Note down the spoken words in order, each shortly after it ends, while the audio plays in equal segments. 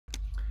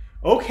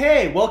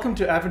Okay, welcome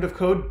to Advent of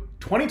Code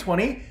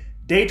 2020,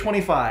 day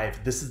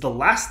 25. This is the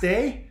last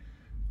day.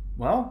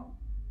 Well,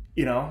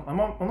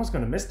 I'm almost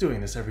going to miss doing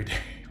this every day,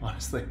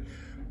 honestly.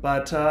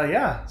 But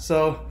yeah,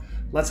 so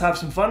let's have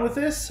some fun with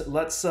this.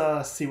 Let's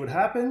see what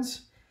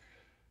happens.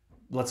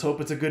 Let's hope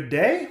it's a good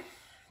day,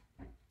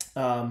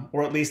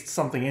 or at least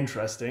something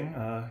interesting.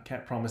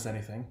 Can't promise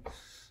anything.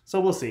 So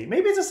we'll see.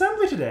 Maybe it's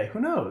assembly today. Who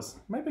knows?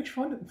 Might be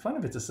fun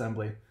if it's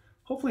assembly.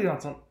 Hopefully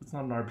it's not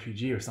an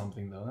RPG or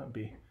something, though. That would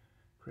be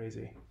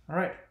crazy. All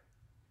right,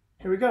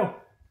 here we go.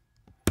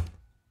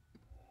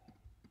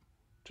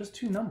 Just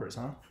two numbers,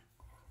 huh?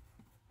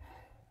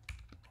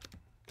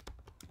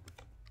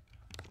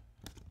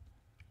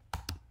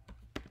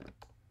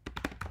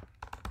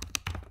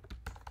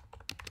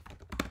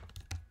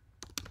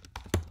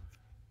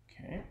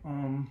 Okay.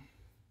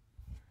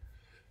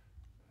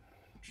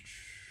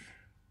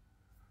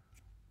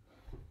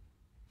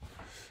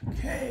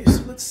 Okay,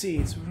 so let's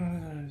see.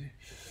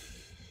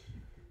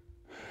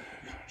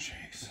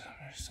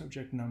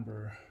 Subject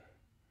number.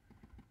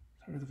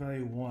 Start with the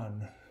value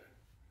 1.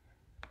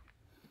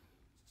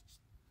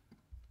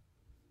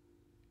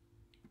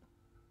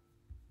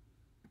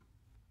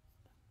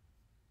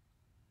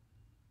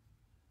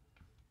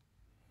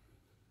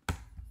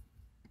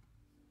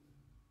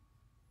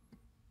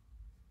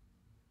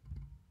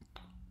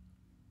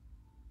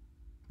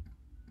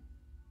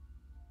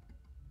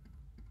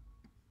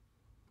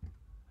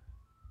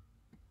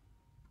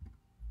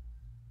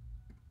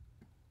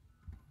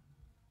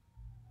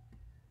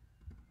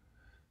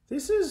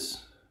 This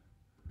is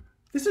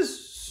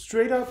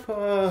straight up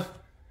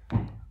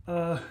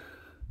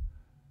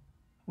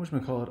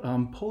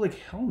whatchamacallit,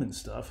 Polig-Hellman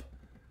stuff.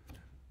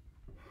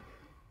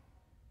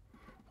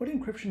 What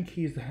encryption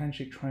key is the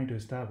handshake trying to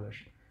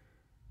establish?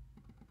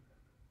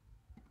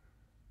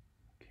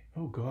 Okay.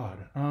 Oh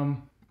god.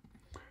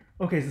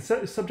 Okay,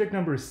 so the subject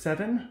number is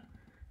 7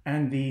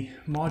 and the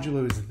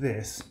modulo is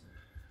this.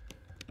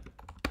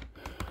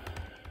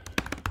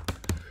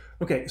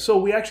 Okay, so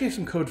we actually have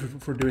some code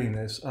for doing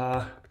this.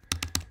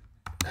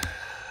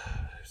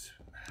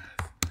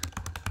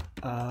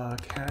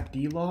 Cat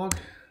dlog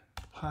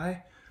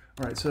pi.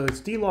 All right, so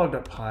it's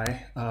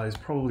dlog.pi is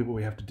probably what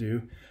we have to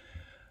do.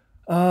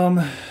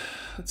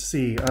 Let's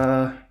see.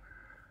 A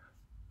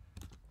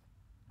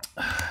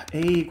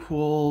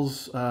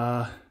equals.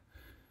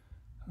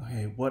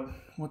 Okay,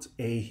 what's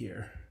a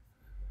here?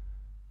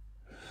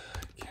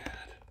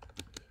 Cat.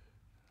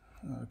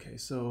 Okay,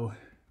 so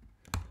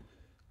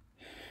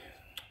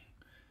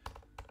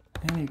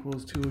n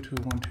equals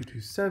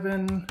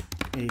 202.1.227.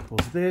 A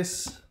equals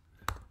this.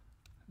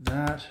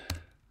 That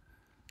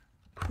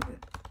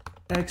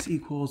x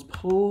equals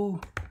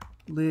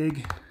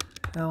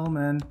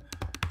Polig-Hellman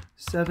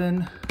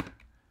 7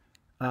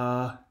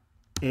 a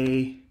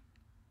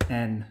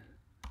n,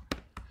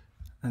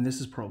 and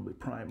this is probably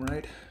prime,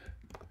 right?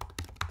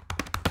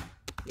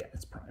 Yeah,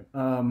 it's prime.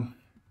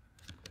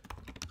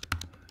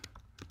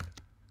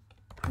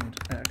 Print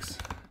x.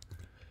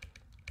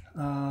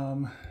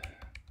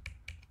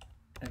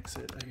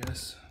 Exit, I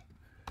guess.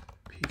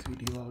 P3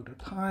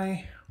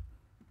 dlog.pi.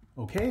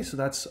 Okay, so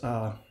that's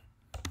okay,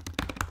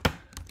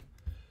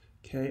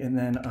 and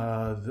then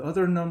the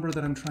other number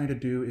that I'm trying to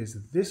do is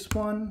this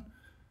one.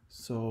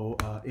 So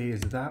a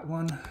is that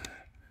one.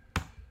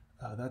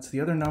 That's the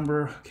other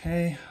number.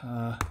 Okay,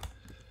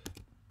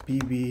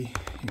 bb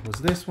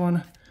equals this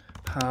one.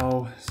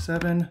 Pow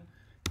 7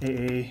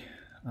 aa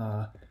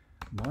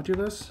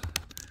modulus.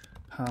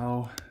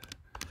 Pow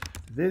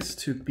this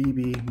to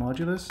bb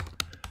modulus.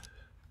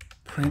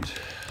 Print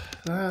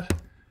that.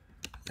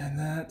 And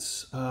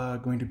that's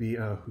going to be,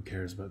 who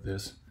cares about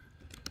this?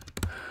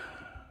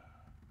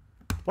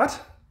 What?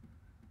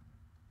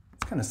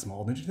 It's kind of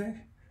small, don't you think?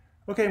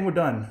 Okay, and we're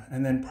done.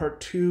 And then part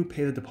 2,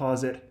 pay the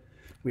deposit.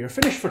 We are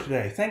finished for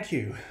today. Thank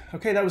you.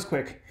 Okay, that was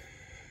quick.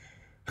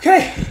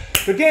 Okay,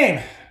 good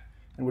game.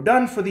 And we're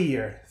done for the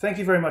year. Thank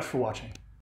you very much for watching.